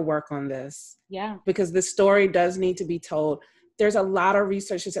 We are going to work on this. Yeah. Because the story does need to be told. There's a lot of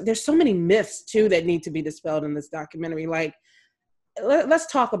research. There's so many myths, too, that need to be dispelled in this documentary. Like, let's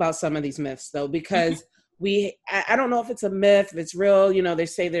talk about some of these myths, though, because I don't know if it's a myth, if it's real. You know, they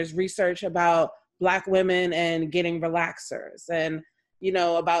say there's research about Black women and getting relaxers and, you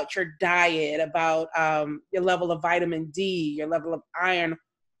know, about your diet, about your level of vitamin D, your level of iron,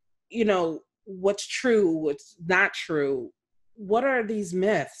 you know, what's true, what's not true. What are these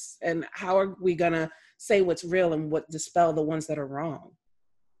myths and how are we going to say what's real and what dispel the ones that are wrong?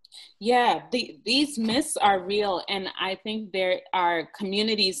 Yeah, these myths are real. And I think there are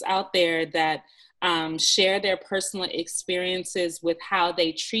communities out there that share their personal experiences with how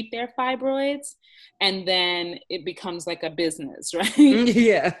they treat their fibroids. And then it becomes like a business, right?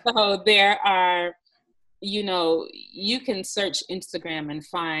 Yeah. So there are, you know, you can search Instagram and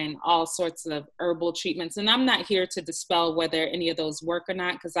find all sorts of herbal treatments. And I'm not here to dispel whether any of those work or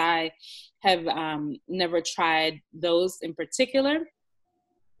not, because I have never tried those in particular.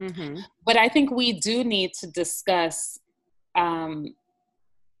 Mm-hmm. But I think we do need to discuss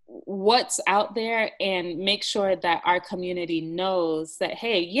what's out there and make sure that our community knows that,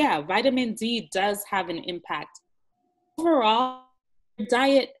 hey, yeah, vitamin D does have an impact. Overall,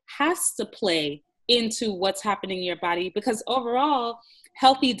 diet has to play into what's happening in your body, because overall,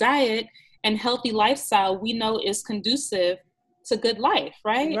 healthy diet and healthy lifestyle we know is conducive to good life,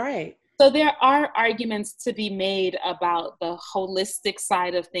 right? Right. So there are arguments to be made about the holistic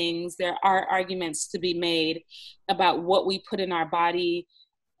side of things. There are arguments to be made about what we put in our body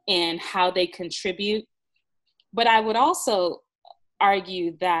and how they contribute. But I would also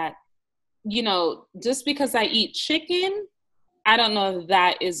argue that, you know, just because I eat chicken, I don't know if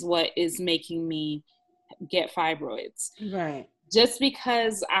that is what is making me get fibroids. Right. Just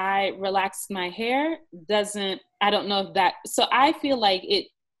because I relaxed my hair I don't know if that, so I feel like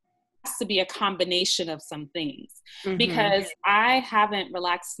to be a combination of some things, Mm-hmm. because I haven't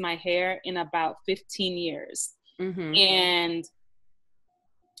relaxed my hair in about 15 years. Mm-hmm. And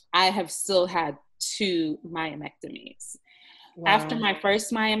I have still had 2 myomectomies. Wow. After my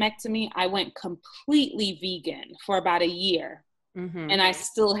first myomectomy, I went completely vegan for about a year. Mm-hmm. And I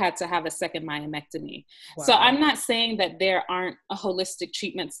still had to have a second myomectomy. Wow. So I'm not saying that there aren't holistic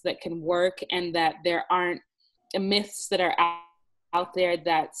treatments that can work, and that there aren't myths that are out there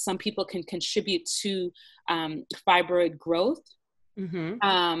that some people can contribute to fibroid growth.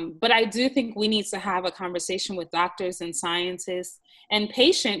 Mm-hmm. But I do think we need to have a conversation with doctors and scientists and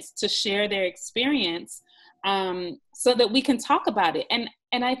patients to share their experience, so that we can talk about it. And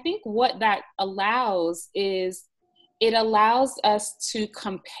I think what that allows is, it allows us to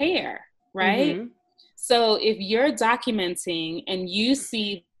compare, right? Mm-hmm. So if you're documenting and you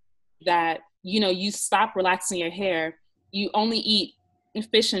see that, you stop relaxing your hair, you only eat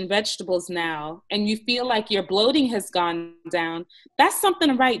fish and vegetables now, and you feel like your bloating has gone down, that's something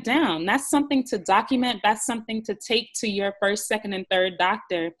to write down. That's something to document. That's something to take to your first, second, and third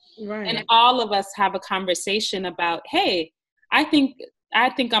doctor. Right. And all of us have a conversation about, hey, I think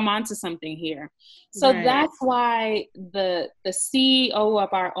I'm onto something here. So Right. that's why the CEO of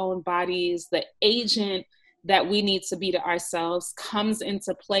our own bodies, the agent that we need to be to ourselves, comes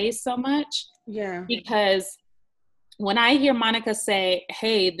into play so much. Yeah. Because when I hear Monica say,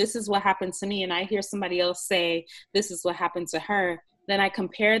 hey, this is what happened to me, and I hear somebody else say, this is what happened to her, then I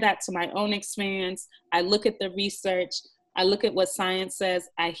compare that to my own experience. I look at the research. I look at what science says.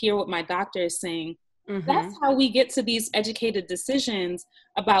 I hear what my doctor is saying. Mm-hmm. That's how we get to these educated decisions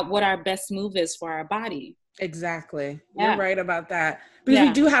about what our best move is for our body. Exactly. Yeah. You're right about that. Because Yeah.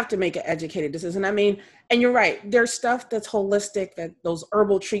 we do have to make an educated decision. I mean, and you're right. There's stuff that's holistic, that those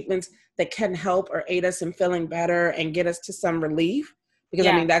herbal treatments that can help or aid us in feeling better and get us to some relief. Because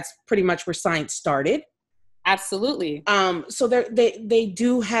I Yeah. mean, that's pretty much where science started. Absolutely. So they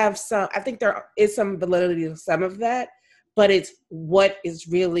do have some, I think there is some validity to some of that, but it's what is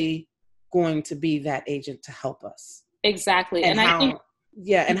really going to be that agent to help us. Exactly. And I think,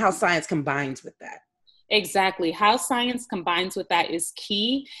 and how science combines with that. Exactly. How science combines with that is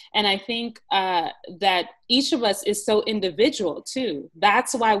key. And I think that each of us is so individual too.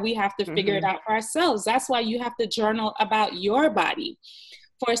 That's why we have to figure it out for ourselves. That's why you have to journal about your body.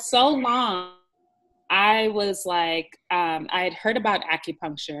 For so long, I was like, I had heard about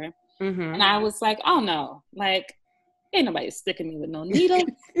acupuncture, and I was like, oh no, like, ain't nobody sticking me with no needle.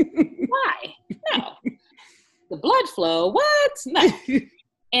 Why? No. The blood flow, what? No.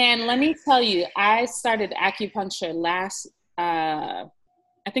 And let me tell you, I started acupuncture I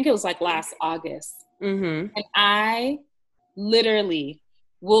think it was like last August. And I literally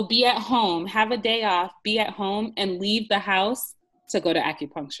will be at home, have a day off, be at home, and leave the house to go to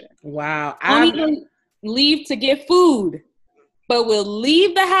acupuncture. Wow. Don't even leave to get food, but we'll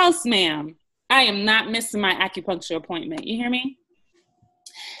leave the house, ma'am. I am not missing my acupuncture appointment. You hear me?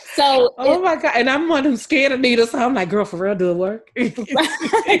 So, oh my God. And I'm one who's scared of needles. So I'm like, girl, for real, do it work?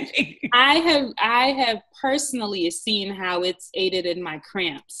 I have personally seen how it's aided in my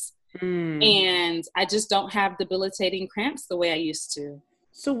cramps. And I just don't have debilitating cramps the way I used to.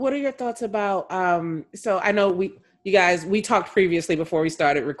 So what are your thoughts about, so I know we talked previously before we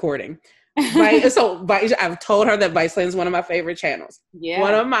started recording. I've told her that Viceland is one of my favorite channels. Yeah.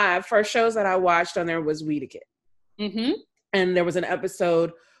 One of my first shows that I watched on there was Weediquette. And there was an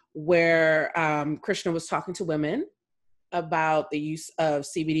episode where Krishna was talking to women about the use of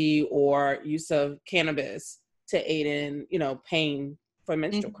CBD or use of cannabis to aid in, pain for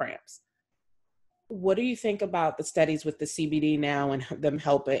menstrual cramps. What do you think about the studies with the CBD now and them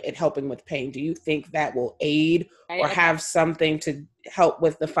helping with pain? Do you think that will aid or have something to help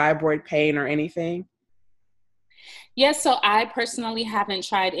with the fibroid pain or anything? Yes, so I personally haven't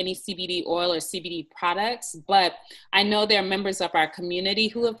tried any CBD oil or CBD products, but I know there are members of our community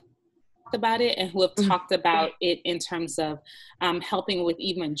who have talked about it and who have talked about it in terms of helping with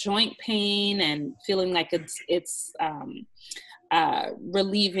even joint pain and feeling like it's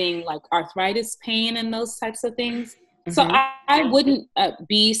relieving like arthritis pain and those types of things. So I wouldn't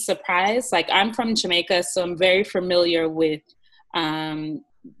be surprised. Like, I'm from Jamaica, so I'm very familiar with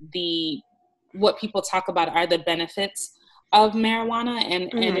what people talk about are the benefits of marijuana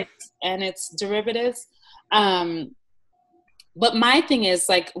and its derivatives. But my thing is,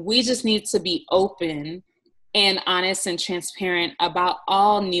 like, we just need to be open and honest and transparent about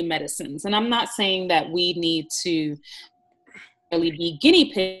all new medicines. And I'm not saying that we need to really be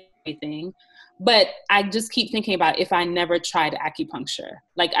guinea pig thing, but I just keep thinking about if I never tried acupuncture,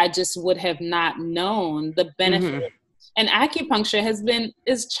 like, I just would have not known the benefit And acupuncture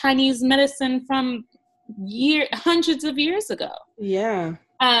is Chinese medicine from hundreds of years ago. Yeah.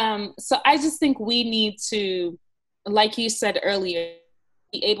 So I just think we need to, like you said earlier,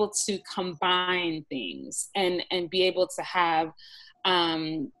 be able to combine things and be able to have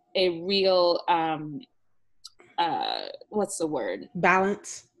a real, what's the word?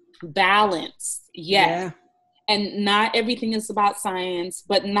 Balance. Balance. Yes. Yeah. And not everything is about science,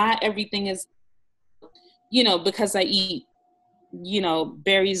 but not everything is, because I eat,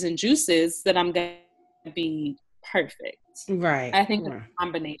 berries and juices, that I'm going to be perfect. Right. I think it's a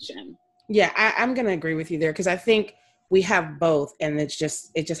combination. Yeah, I'm going to agree with you there, because I think we have both, and it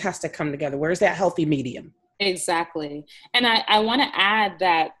just has to come together. Where's that healthy medium? Exactly. And I want to add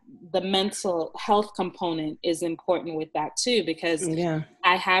that the mental health component is important with that too, because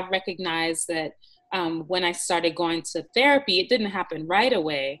I have recognized that when I started going to therapy, it didn't happen right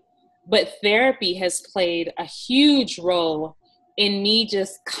away, but therapy has played a huge role in me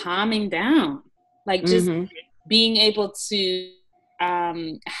just calming down, like just being able to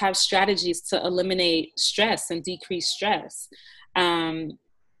have strategies to eliminate stress and decrease stress.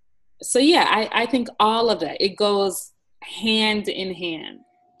 So yeah, I think all of that, it goes hand in hand.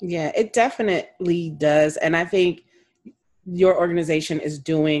 Yeah, it definitely does. And I think your organization is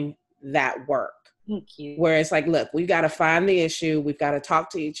doing that work. Thank you. Where it's like, look, we've got to find the issue. We've got to talk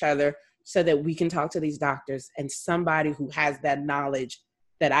to each other so that we can talk to these doctors, and somebody who has that knowledge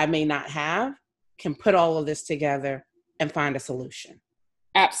that I may not have can put all of this together and find a solution.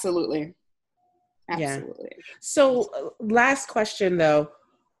 Absolutely. Absolutely. Yeah. So last question though,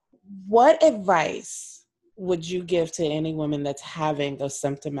 what advice would you give to any woman that's having those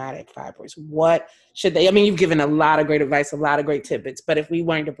symptomatic fibroids? What should they, you've given a lot of great advice, a lot of great tidbits, but if we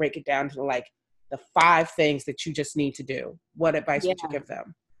wanted to break it down to like the 5 things that you just need to do, what advice would you give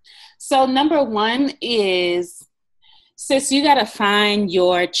them? So number 1 is, sis, you got to find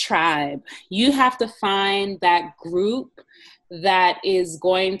your tribe. You have to find that group that is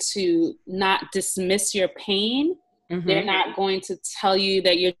going to not dismiss your pain. They're not going to tell you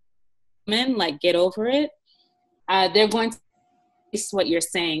that you're like, get over it. They're going to what you're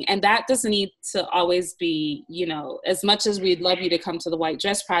saying. And that doesn't need to always be, as much as we'd love you to come to the White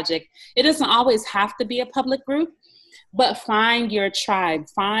Dress Project, it doesn't always have to be a public group, but find your tribe,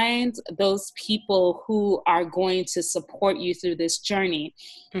 find those people who are going to support you through this journey,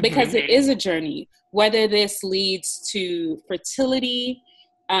 because it is a journey, whether this leads to fertility,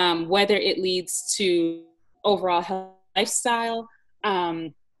 whether it leads to overall health lifestyle,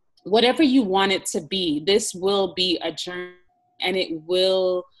 whatever you want it to be, this will be a journey, and it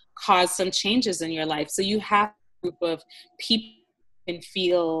will cause some changes in your life. So you have a group of people who can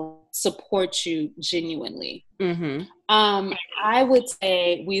feel support you genuinely. I would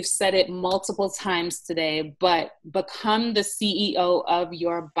say, we've said it multiple times today, but become the CEO of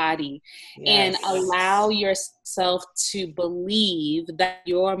your body. Yes. And allow yourself to believe that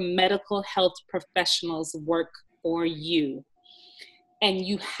your medical health professionals work for you. And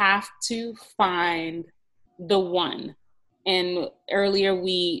you have to find the one. And earlier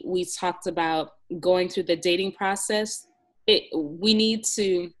we talked about going through the dating process. We need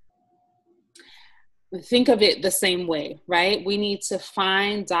to think of it the same way, right? We need to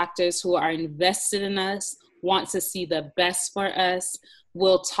find doctors who are invested in us, want to see the best for us,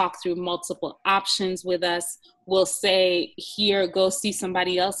 will talk through multiple options with us, will say, here, go see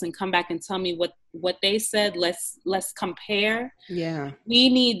somebody else and come back and tell me what they said. Let's compare. Yeah. We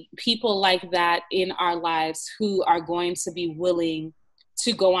need people like that in our lives who are going to be willing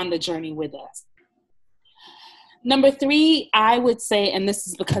to go on the journey with us. Number 3, I would say, and this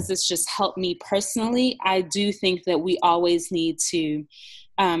is because it's just helped me personally, I do think that we always need to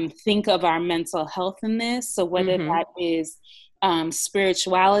think of our mental health in this. So whether that is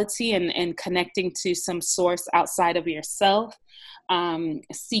spirituality and connecting to some source outside of yourself,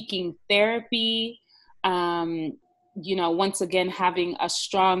 seeking therapy, once again, having a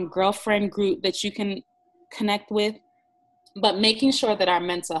strong girlfriend group that you can connect with, but making sure that our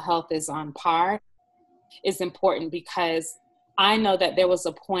mental health is on par is important, because I know that there was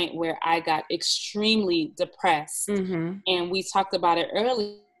a point where I got extremely depressed, and we talked about it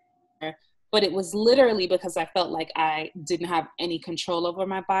earlier, but it was literally because I felt like I didn't have any control over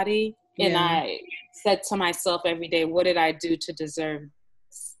my body. Yeah. And I said to myself every day, what did I do to deserve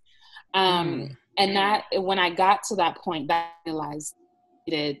this? And that, when I got to that point, I realized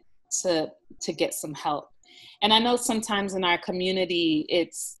I needed to get some help. And I know sometimes in our community,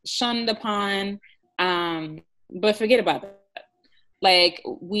 it's shunned upon, but forget about that. Like,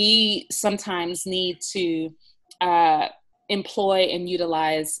 we sometimes need to employ and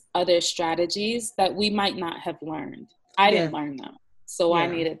utilize other strategies that we might not have learned. I didn't learn them, so I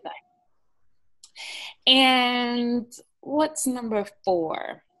needed them. And what's number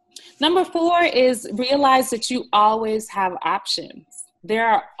 4? Number 4 is realize that you always have options. There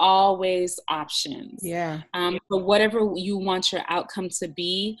are always options. Yeah. For whatever you want your outcome to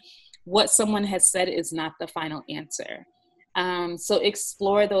be, what someone has said is not the final answer. So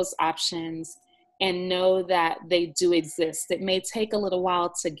explore those options and know that they do exist. It may take a little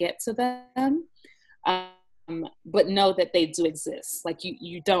while to get to them, but know that they do exist. Like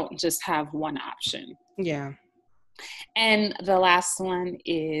you don't just have one option. Yeah. And the last one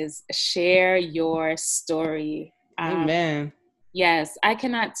is share your story. Amen. Yes, I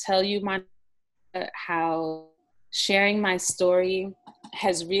cannot tell you how sharing my story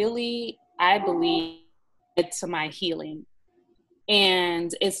has really, I believe, led to my healing.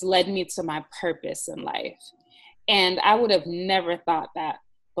 And it's led me to my purpose in life. And I would have never thought that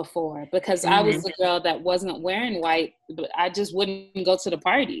before, because I was the girl that wasn't wearing white, but I just wouldn't go to the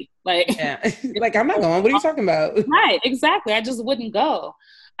party. Like, like, I'm not going. What are you talking about? Right, exactly. I just wouldn't go.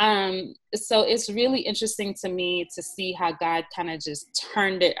 So it's really interesting to me to see how God kind of just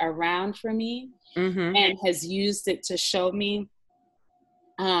turned it around for me and has used it to show me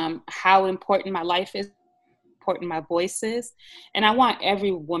how important my life is, important my voice is. And I want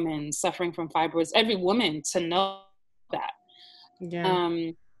every woman suffering from fibroids, every woman to know that. Yeah.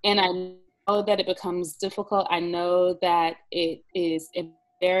 And I know that it becomes difficult. I know that it is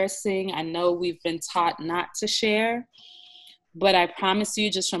embarrassing. I know we've been taught not to share. But I promise you,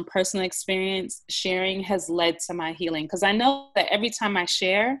 just from personal experience, sharing has led to my healing. Because I know that every time I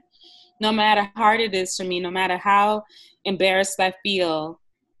share, no matter how hard it is for me, no matter how embarrassed I feel,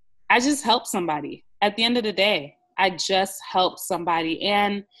 I just help somebody. At the end of the day, I just help somebody.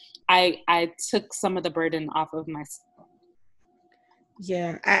 And I took some of the burden off of myself.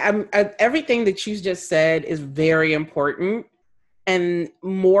 Yeah, I everything that you just said is very important. And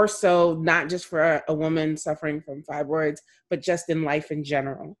more so, not just for a woman suffering from fibroids, but just in life in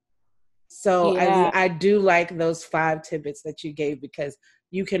general. So I do like those 5 tidbits that you gave, because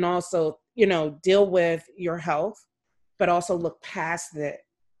you can also, deal with your health, but also look past it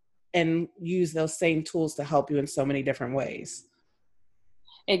and use those same tools to help you in so many different ways.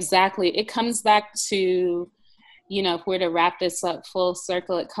 Exactly. It comes back to, if we're to wrap this up full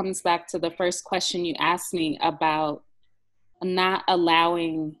circle, it comes back to the first question you asked me about not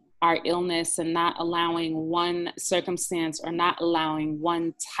allowing our illness and not allowing one circumstance or not allowing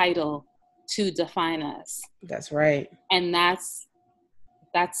one title to define us. That's right. And that's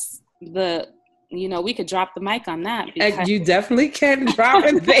the, we could drop the mic on that. You definitely can drop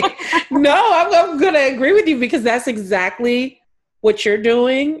it. No, I'm going to agree with you, because that's exactly what you're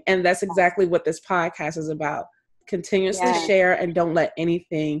doing. And that's exactly what this podcast is about. Continuously share, and don't let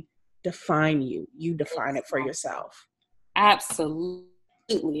anything define you. You define it for yourself.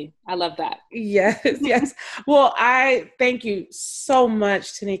 Absolutely. I love that. Yes. Well, I thank you so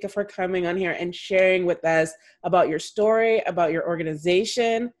much, Tanika, for coming on here and sharing with us about your story, about your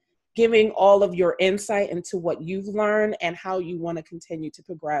organization, giving all of your insight into what you've learned and how you want to continue to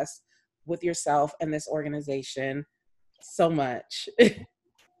progress with yourself and this organization. So much.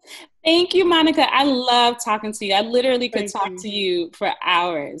 Thank you, Monica. I love talking to you. I literally could talk to you for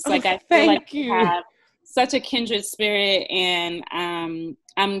hours. I feel like you have such a kindred spirit, and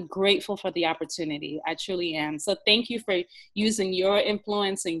I'm grateful for the opportunity. I truly am. So thank you for using your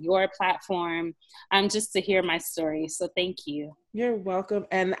influence and your platform just to hear my story. So thank you. You're welcome.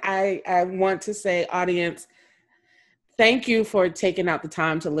 And I want to say, audience, thank you for taking out the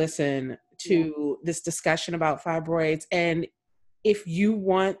time to listen to this discussion about fibroids. And if you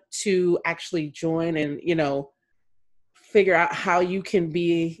want to actually join and, figure out how you can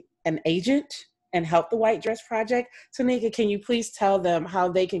be an agent and help the White Dress Project, Tanika, can you please tell them how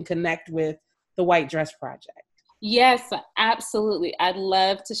they can connect with the White Dress Project? Yes, absolutely. I'd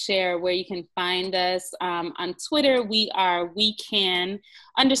love to share where you can find us. On Twitter, we are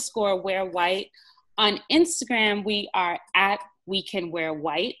 @wecanwearwhite. On Instagram, we are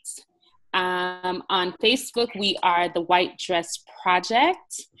 @wecanwearwhite. On Facebook, we are the White Dress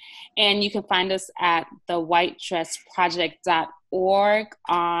Project, and you can find us at thewhitedressproject.org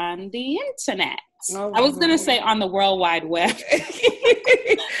on the internet. Oh, I was going to say on the World Wide Web.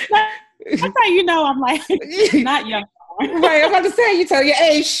 That's how I'm like not young. Right, I'm about to say, you tell your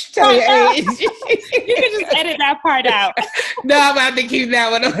age. You can just edit that part out. No, I'm about to keep that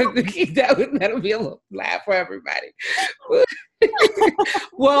one. That'll be a little laugh for everybody.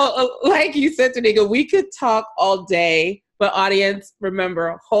 Well, like you said, Tanika, we could talk all day, But audience,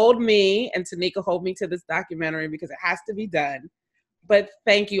 remember, hold me and Tanika hold me to this documentary because it has to be done. But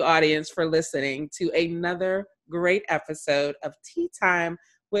thank you, audience, for listening to another great episode of Tea Time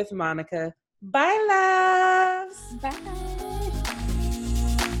with Monica. Bye, loves. Bye.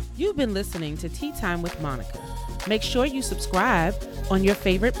 You've been listening to Tea Time with Monica. Make sure you subscribe on your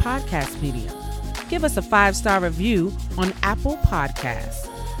favorite podcast medium. Give us a 5-star review on Apple Podcasts.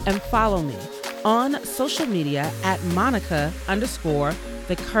 And follow me on social media at Monica _the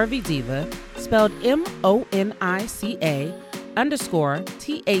Curvy Diva, spelled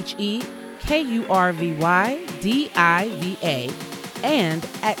MONICA_THEKURVYDIVA, and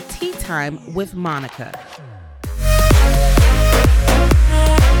at Tea Time with Monica.